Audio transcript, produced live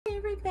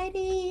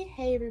Hey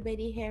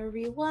everybody, hey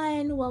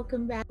everyone,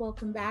 welcome back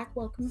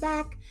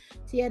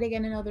to yet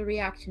again another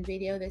reaction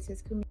video. This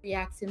is Kumi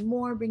Reacts and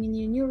More, bringing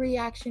you new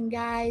reaction,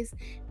 guys.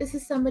 This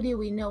is somebody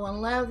we know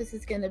and love. This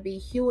is going to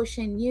be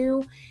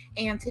Chenyu,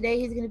 and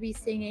today he's going to be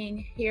singing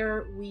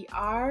Here We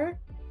Are.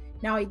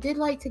 Now, I did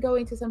like to go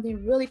into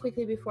something really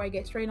quickly before I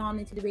get straight on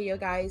into the video,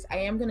 guys. I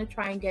am going to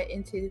try and get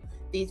into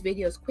these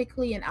videos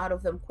quickly and out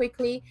of them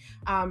quickly.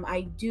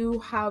 I do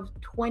have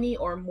 20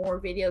 or more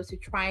videos to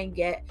try and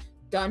get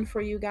done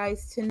for you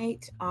guys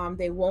tonight.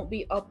 They won't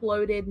be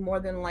uploaded more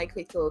than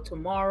likely till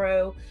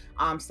tomorrow.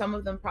 Some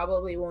of them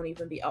probably won't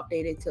even be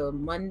updated till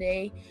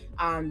Monday,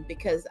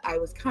 because I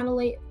was kind of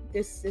late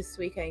this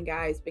weekend,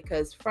 guys,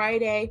 because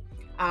Friday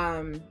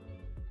I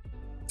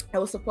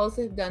was supposed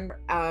to have done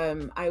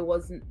I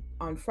wasn't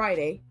on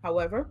Friday.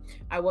 However,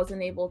 I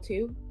wasn't able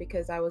to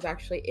because I was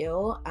actually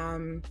ill.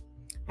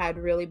 Had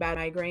really bad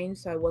migraine,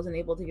 so I wasn't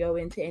able to go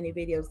into any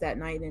videos that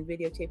night and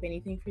videotape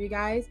anything for you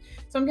guys.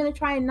 So I'm gonna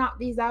try and knock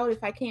these out.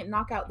 If I can't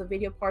knock out the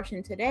video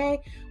portion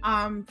today,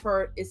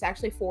 it's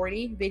actually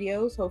 40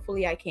 videos.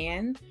 Hopefully I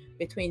can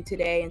between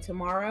today and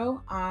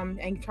tomorrow,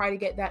 and try to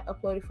get that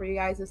uploaded for you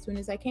guys as soon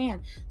as I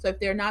can. So if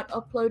they're not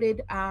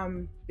uploaded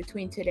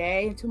between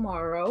today and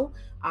tomorrow,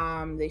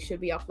 they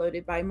should be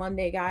uploaded by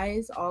Monday,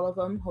 guys, all of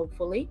them,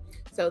 hopefully.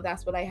 So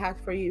that's what I have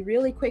for you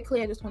really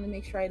quickly. I just want to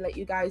make sure I let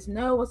you guys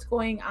know what's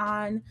going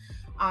on.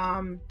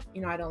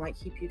 You know, I don't like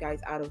keep you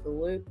guys out of the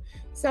loop.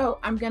 So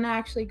I'm gonna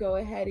actually go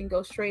ahead and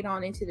go straight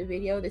on into the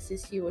video. This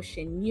is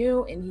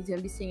Chenyu, and he's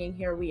gonna be singing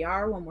Here We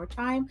Are one more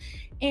time,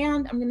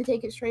 and I'm gonna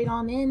take it straight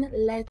on in.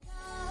 Let's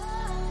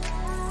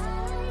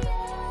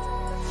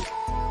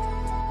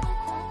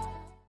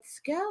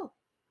go.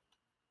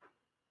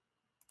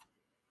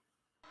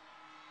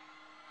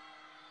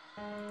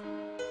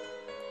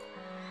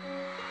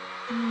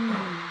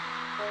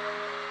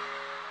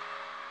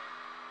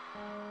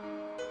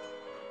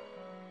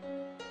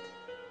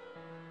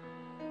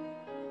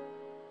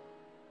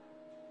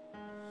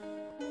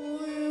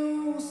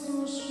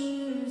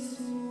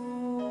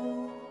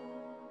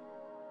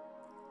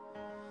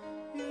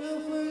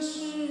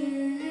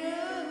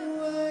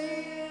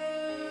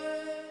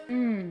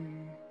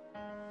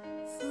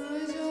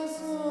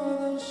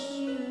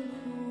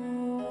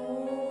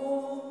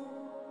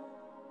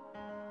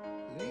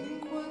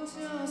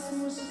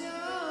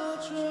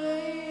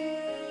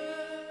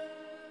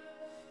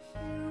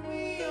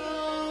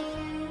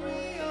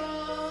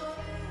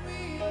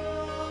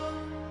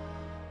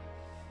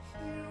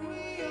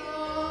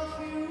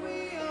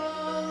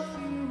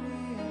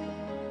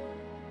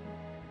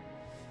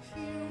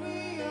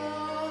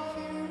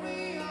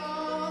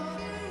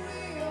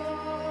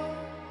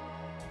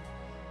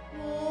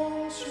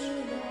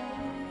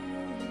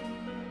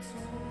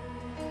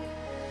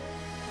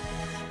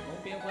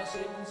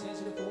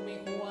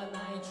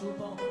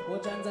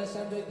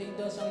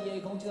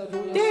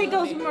 There he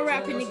goes with my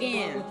rapping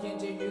again.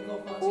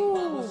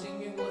 Ooh.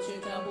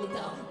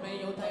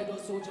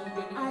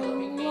 I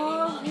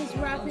love his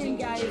rapping,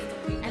 guys,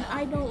 and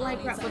I don't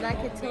like rap, but I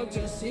can tell you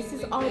this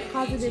is all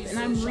positive, and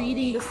I'm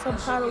reading the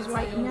subtitles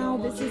right now.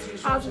 This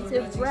is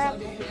positive rap.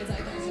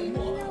 I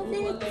love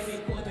it.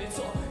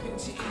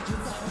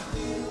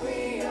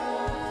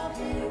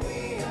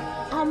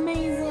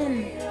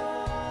 Amazing.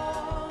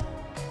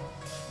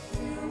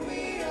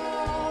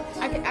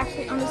 I can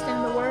actually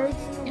understand the words,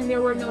 and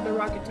there were no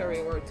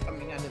derogatory words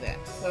coming out of that,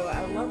 so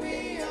I loved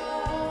it.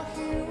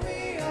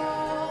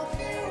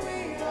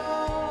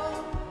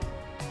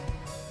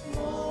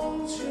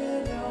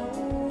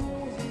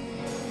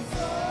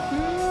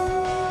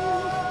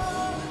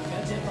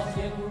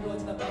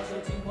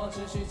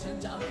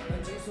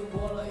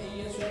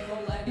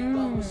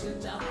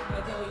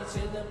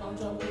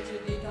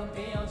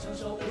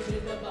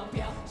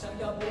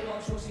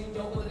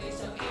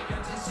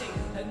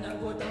很难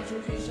过当初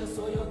预设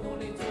所有努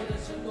力做的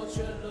承诺，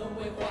却沦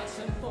为化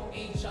成风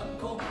一场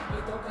空。回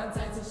头看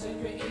再次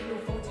深渊，一路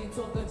风景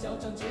做个矫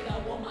正，直到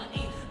我满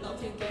意。老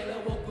天给了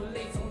我鼓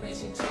励，从内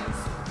心倾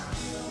诉。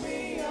Here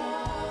we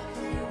are,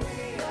 here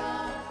we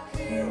are,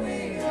 here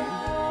we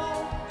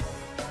are,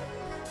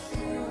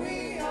 here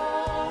we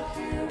are,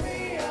 here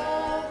we are.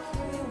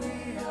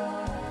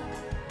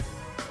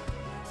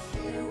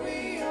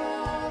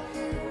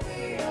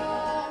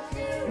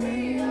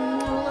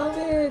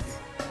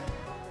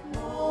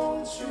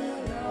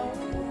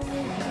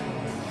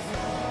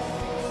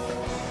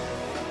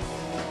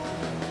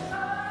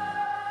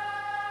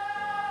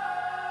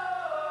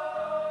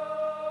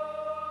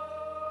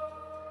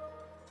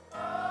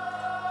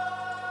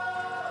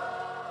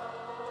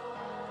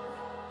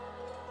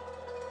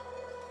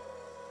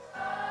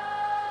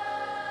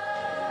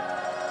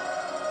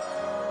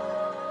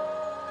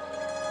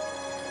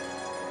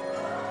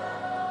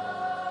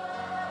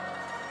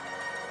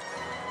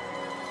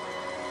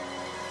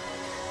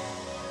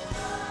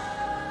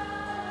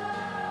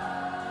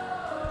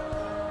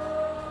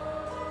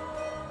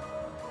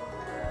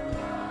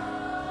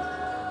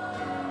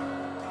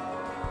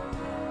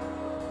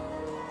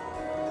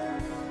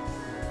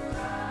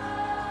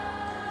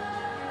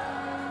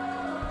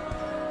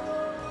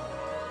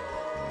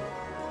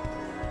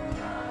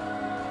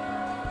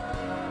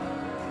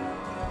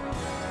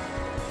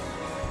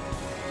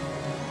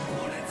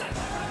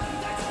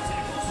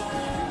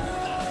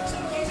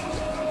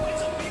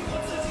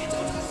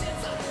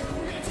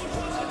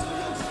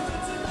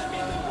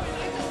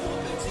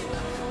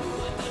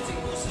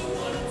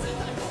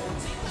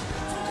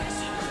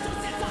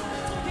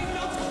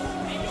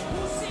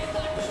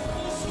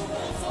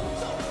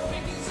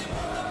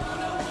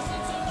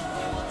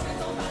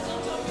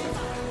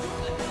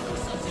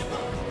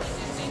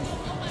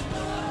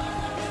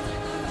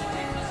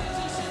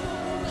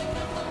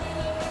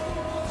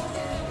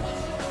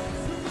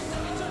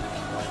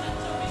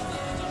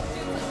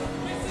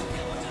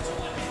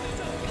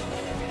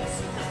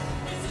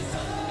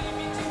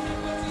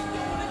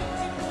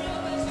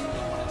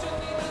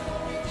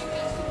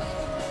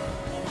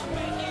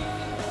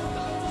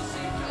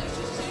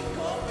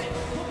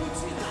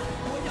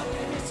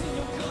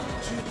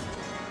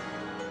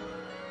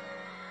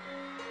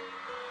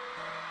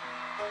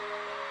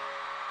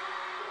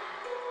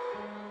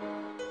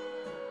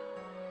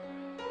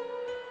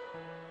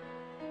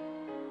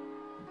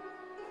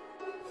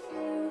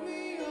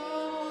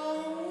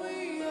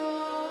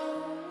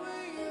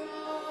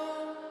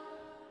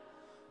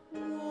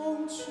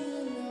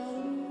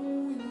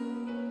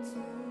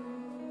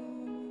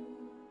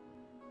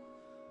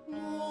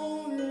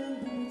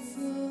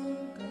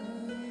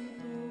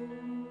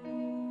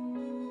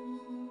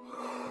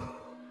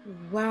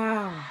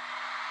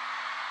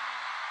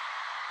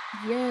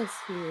 Yes,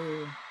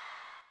 Hugh.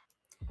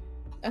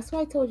 That's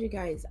why I told you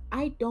guys,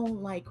 I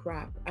don't like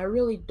rap. I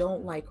really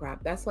don't like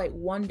rap. That's like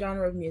one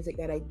genre of music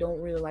that I don't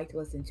really like to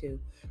listen to.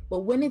 But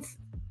when it's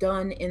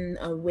done in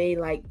a way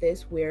like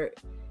this, where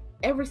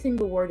every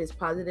single word is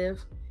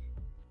positive,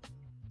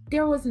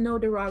 there was no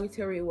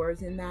derogatory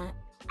words in that.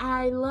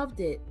 I loved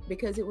it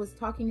because it was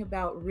talking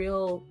about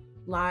real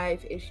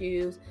life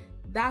issues.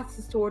 That's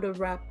the sort of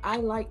rap I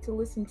like to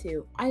listen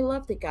to. I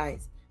loved it,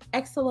 guys.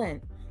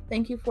 Excellent.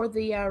 Thank you for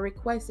the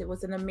request. It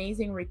was an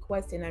amazing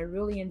request and I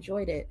really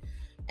enjoyed it.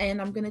 And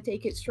I'm going to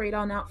take it straight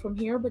on out from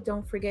here. But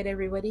don't forget,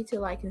 everybody, to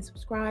like and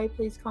subscribe.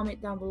 Please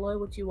comment down below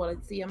what you want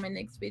to see on my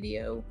next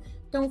video.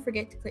 Don't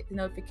forget to click the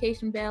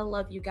notification bell.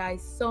 Love you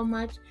guys so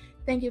much.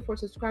 Thank you for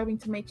subscribing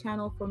to my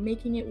channel, for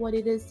making it what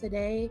it is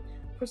today,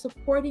 for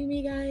supporting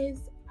me,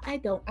 guys. I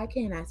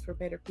can't ask for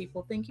better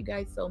people. Thank you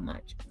guys so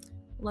much.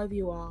 Love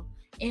you all.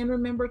 And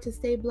remember to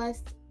stay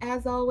blessed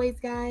as always,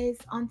 guys.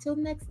 Until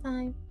next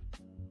time.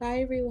 Bye,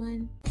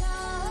 everyone.